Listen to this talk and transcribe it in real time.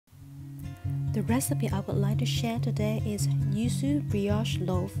The recipe I would like to share today is Yuzu Brioche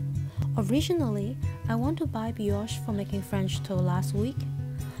Loaf. Originally, I want to buy brioche for making French toast last week,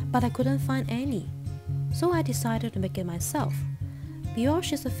 but I couldn't find any, so I decided to make it myself.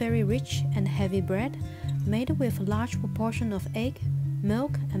 Brioche is a very rich and heavy bread made with a large proportion of egg,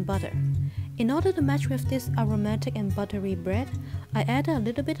 milk, and butter. In order to match with this aromatic and buttery bread, I added a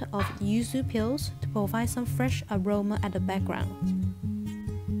little bit of Yuzu Peels to provide some fresh aroma at the background.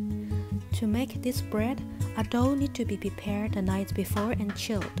 To make this bread, a dough needs to be prepared the night before and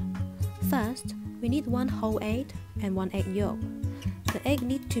chilled. First, we need 1 whole egg and 1 egg yolk. The egg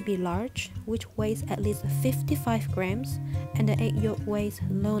needs to be large, which weighs at least 55 grams, and the egg yolk weighs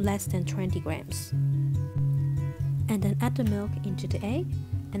no less than 20 grams. And then add the milk into the egg,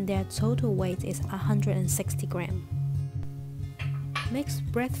 and their total weight is 160 grams. Mix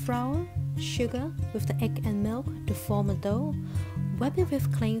bread flour, sugar with the egg and milk to form a dough. Wrap it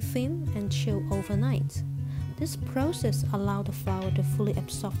with cling film and chill overnight. This process allows the flour to fully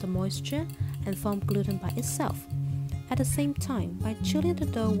absorb the moisture and form gluten by itself. At the same time, by chilling the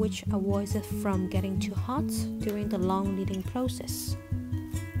dough, which avoids it from getting too hot during the long kneading process.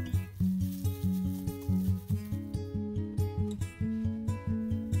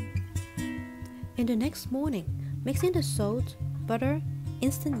 In the next morning, mix in the salt, butter,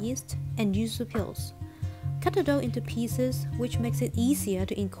 instant yeast, and yuzu peels. Cut the dough into pieces, which makes it easier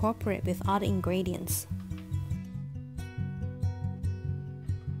to incorporate with other ingredients.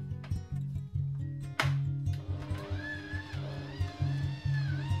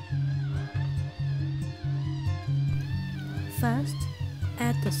 First,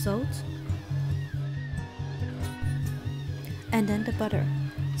 add the salt and then the butter.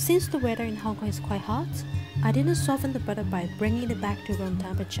 Since the weather in Hong Kong is quite hot, I didn't soften the butter by bringing it back to room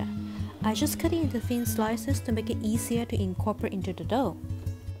temperature. I just cut it into thin slices to make it easier to incorporate into the dough.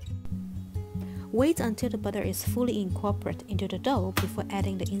 Wait until the butter is fully incorporated into the dough before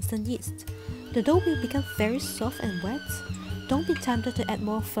adding the instant yeast. The dough will become very soft and wet. Don't be tempted to add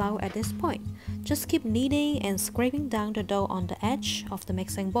more flour at this point. Just keep kneading and scraping down the dough on the edge of the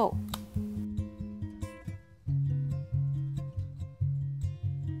mixing bowl.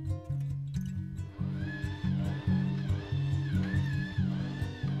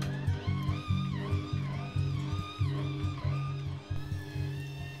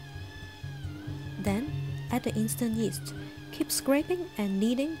 Then, add the instant yeast. Keep scraping and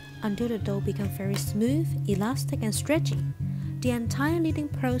kneading until the dough becomes very smooth, elastic, and stretchy. The entire kneading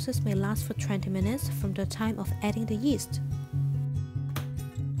process may last for 20 minutes from the time of adding the yeast.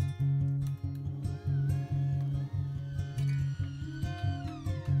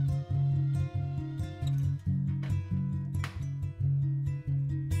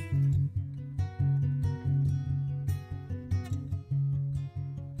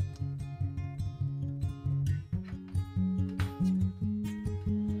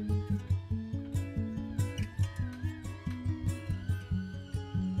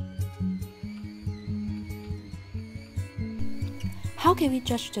 How can we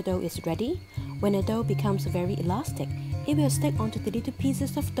judge the dough is ready? When the dough becomes very elastic, it will stick onto the little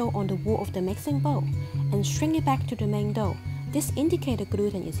pieces of dough on the wall of the mixing bowl and shrink it back to the main dough. This indicates the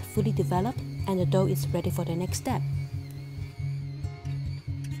gluten is fully developed and the dough is ready for the next step.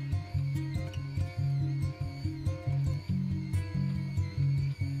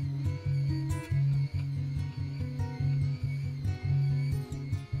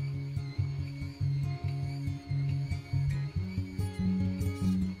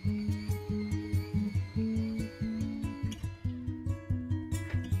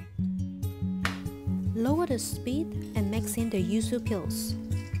 Lower the speed and mix in the yuzu peels.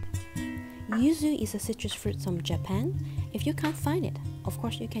 Yuzu is a citrus fruit from Japan. If you can't find it, of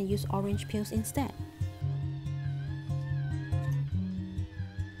course you can use orange peels instead.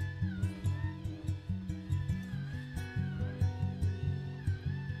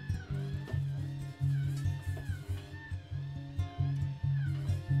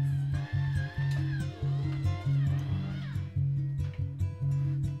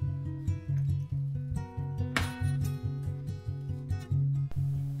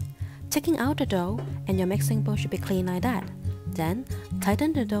 Taking out the dough, and your mixing bowl should be clean like that. Then,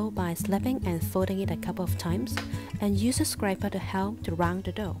 tighten the dough by slapping and folding it a couple of times, and use a scraper to help to round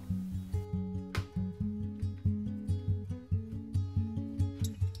the dough.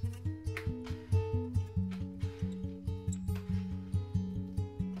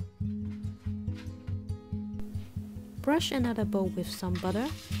 Brush another bowl with some butter,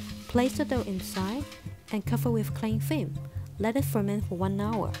 place the dough inside, and cover with cling film. Let it ferment for 1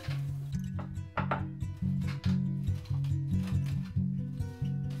 hour.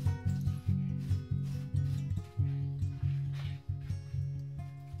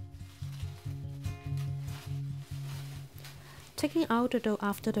 Taking out the dough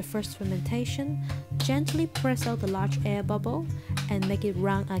after the first fermentation, gently press out the large air bubble and make it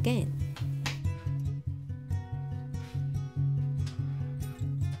round again.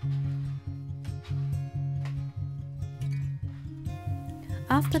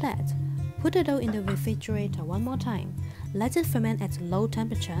 After that, put the dough in the refrigerator one more time. Let it ferment at low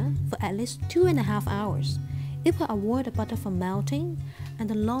temperature for at least 2.5 hours. It will avoid the butter from melting, and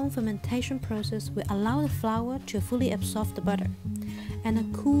the long fermentation process will allow the flour to fully absorb the butter. And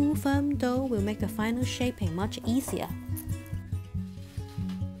a cool, firm dough will make the final shaping much easier.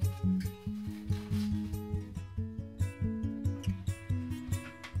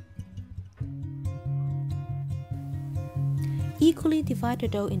 Equally divide the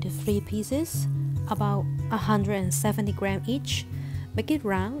dough into 3 pieces, about 170 grams each. Make it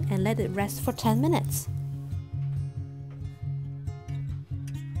round and let it rest for 10 minutes.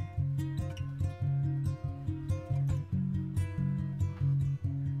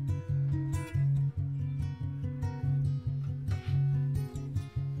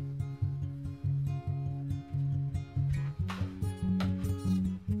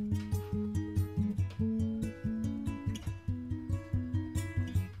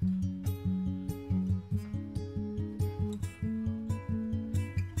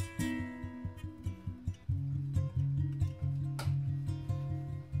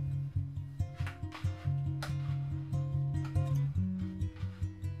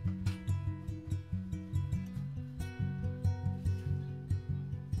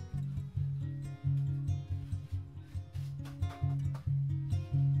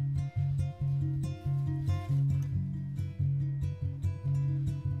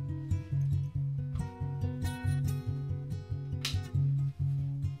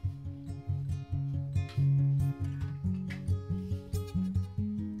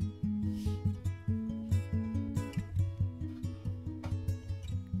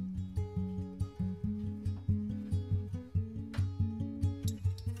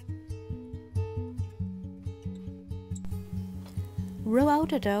 Roll out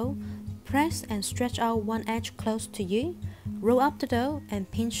the dough, press and stretch out one edge close to you. Roll up the dough and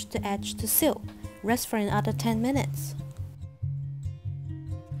pinch the edge to seal. Rest for another 10 minutes.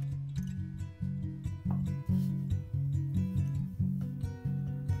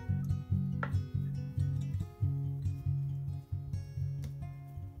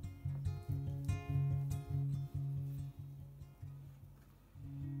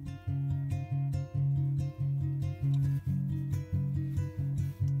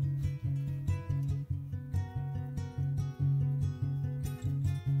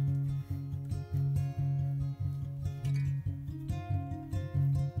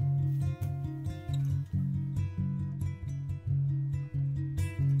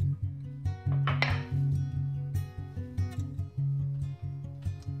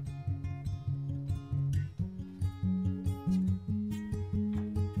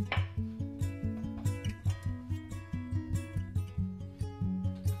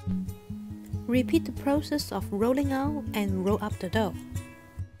 Repeat the process of rolling out and roll up the dough.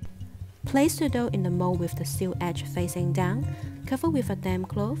 Place the dough in the mold with the sealed edge facing down, cover with a damp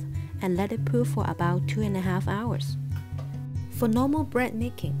cloth, and let it proof for about 2.5 hours. For normal bread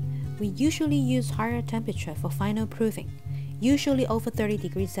making, we usually use higher temperature for final proofing, usually over 30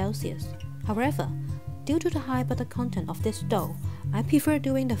 degrees Celsius. However, due to the high butter content of this dough, I prefer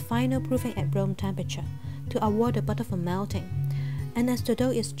doing the final proofing at room temperature to avoid the butter from melting. And as the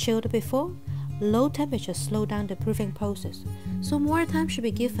dough is chilled before, low temperature slow down the proofing process, so more time should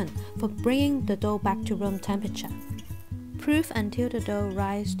be given for bringing the dough back to room temperature. Proof until the dough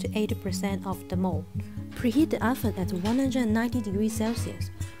rises to 80% of the mold. Preheat the oven at 190 degrees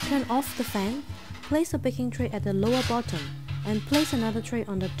Celsius. Turn off the fan, place a baking tray at the lower bottom, and place another tray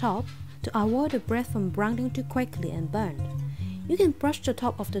on the top to avoid the bread from browning too quickly and burn. You can brush the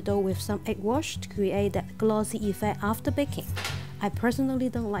top of the dough with some egg wash to create that glossy effect after baking. I personally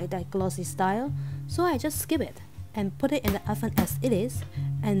don't like that glossy style, so I just skip it and put it in the oven as it is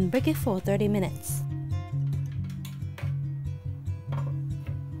and bake it for 30 minutes.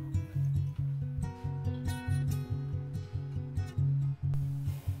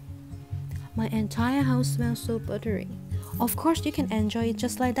 My entire house smells so buttery. Of course, you can enjoy it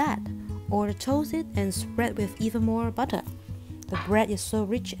just like that, or toast it and spread with even more butter. The bread is so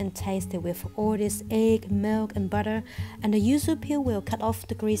rich and tasty with all this egg, milk and butter, and the yuzu peel will cut off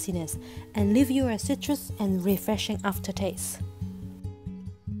the greasiness and leave you a citrus and refreshing aftertaste.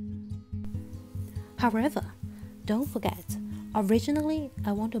 However, don't forget, originally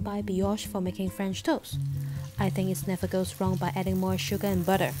I want to buy brioche for making French toast. I think it never goes wrong by adding more sugar and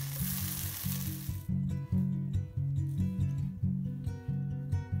butter.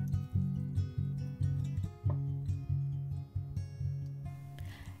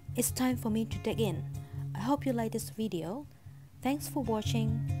 it's time for me to dig in. I hope you like this video. Thanks for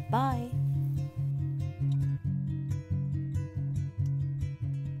watching. Bye.